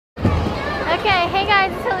Okay, hey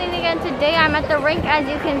guys, it's Helene again. Today I'm at the rink, as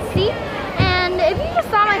you can see. And if you just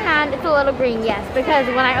saw my hand, it's a little green, yes. Because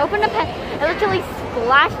when I opened the pen, it literally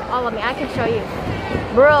splashed all of me. I can show you.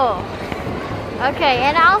 Bro. Okay,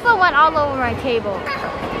 and I also went all over my table.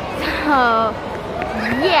 So,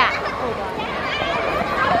 yeah.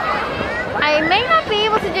 I may not be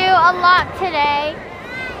able to do a lot today.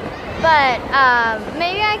 But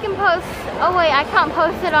maybe I can post, oh wait, I can't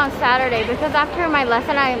post it on Saturday because after my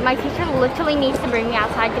lesson, my teacher literally needs to bring me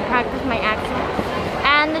outside to practice my accent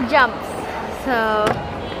and the jumps. So,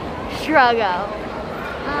 struggle.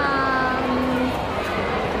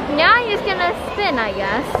 Now I'm just gonna spin, I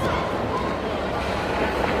guess.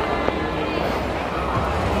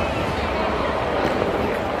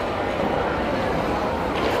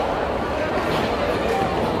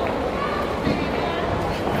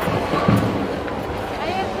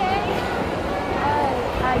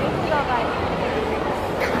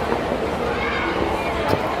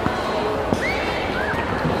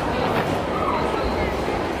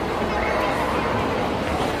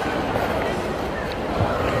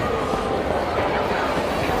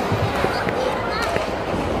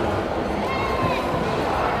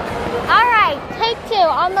 Take two,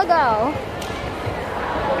 on the go.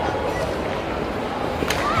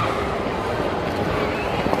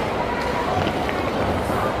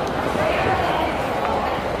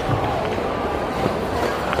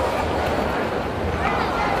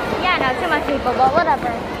 Yeah, no, too much people, but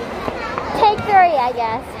whatever. Take three, I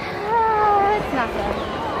guess. It's not good.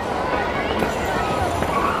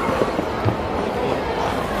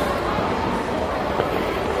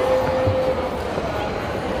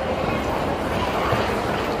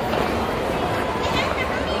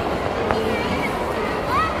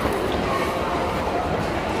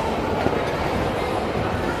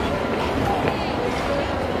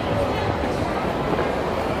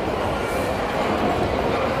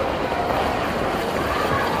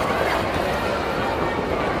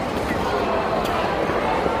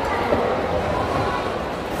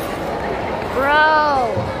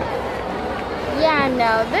 Bro, yeah,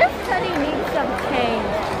 no, this study needs some change.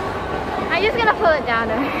 I'm just gonna pull it down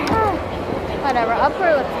there. Whatever,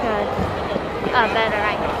 upper looks good. Better,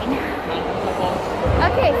 I mean.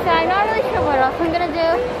 Okay, so I'm not really sure what else I'm gonna do.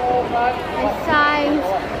 My size.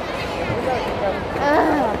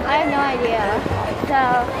 I have no idea. So,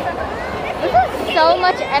 this is so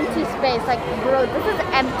much empty space. Like, bro, this is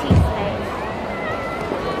empty space.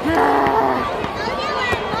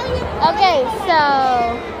 Okay, so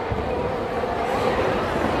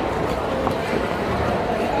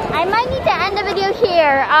I might need to end the video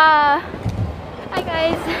here. Hi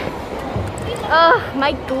guys. Oh,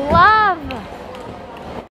 my glove.